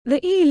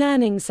The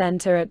e-learning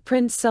center at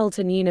Prince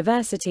Sultan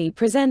University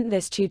present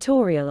this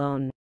tutorial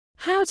on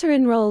how to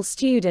enroll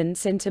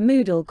students into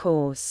Moodle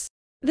course.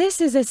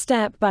 This is a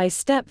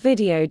step-by-step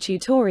video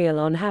tutorial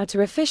on how to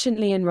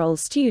efficiently enroll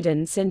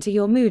students into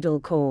your Moodle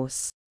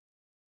course.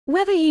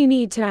 Whether you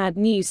need to add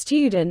new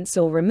students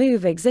or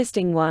remove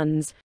existing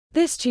ones,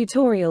 this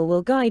tutorial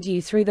will guide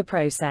you through the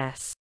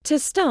process. To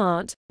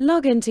start,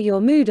 log into your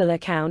Moodle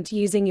account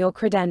using your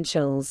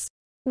credentials.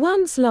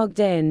 Once logged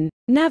in,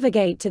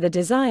 navigate to the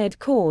desired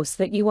course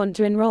that you want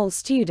to enroll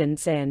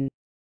students in.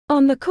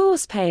 On the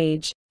course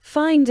page,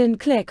 find and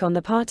click on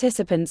the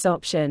Participants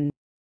option.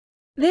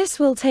 This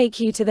will take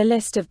you to the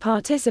list of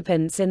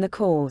participants in the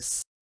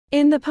course.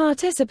 In the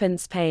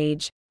Participants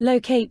page,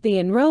 locate the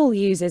Enroll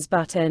Users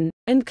button,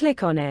 and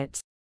click on it.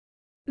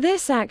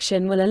 This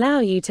action will allow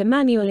you to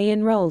manually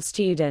enroll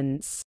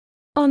students.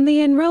 On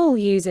the Enroll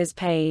Users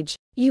page,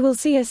 you will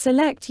see a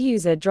Select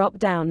User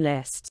drop-down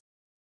list.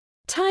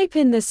 Type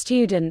in the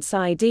student's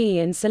ID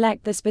and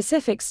select the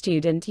specific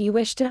student you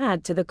wish to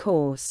add to the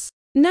course.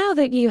 Now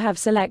that you have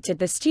selected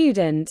the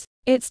student,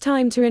 it's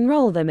time to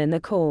enroll them in the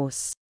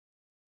course.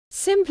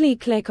 Simply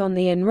click on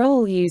the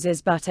Enroll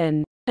Users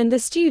button, and the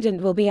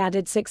student will be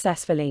added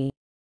successfully.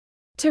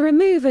 To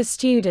remove a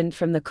student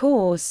from the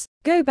course,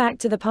 go back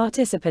to the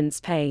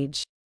Participants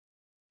page.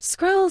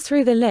 Scroll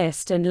through the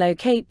list and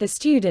locate the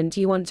student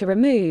you want to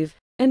remove,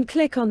 and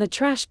click on the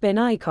trash bin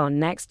icon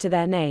next to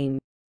their name.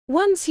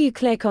 Once you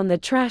click on the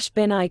trash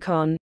bin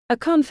icon, a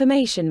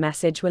confirmation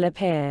message will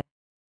appear.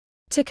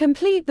 To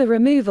complete the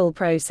removal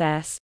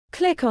process,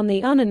 click on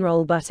the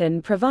Unenroll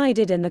button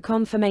provided in the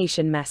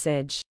confirmation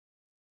message.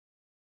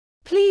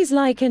 Please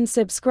like and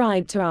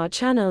subscribe to our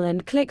channel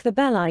and click the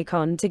bell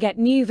icon to get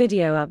new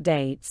video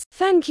updates.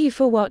 Thank you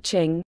for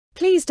watching.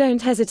 Please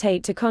don't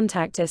hesitate to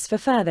contact us for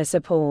further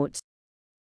support.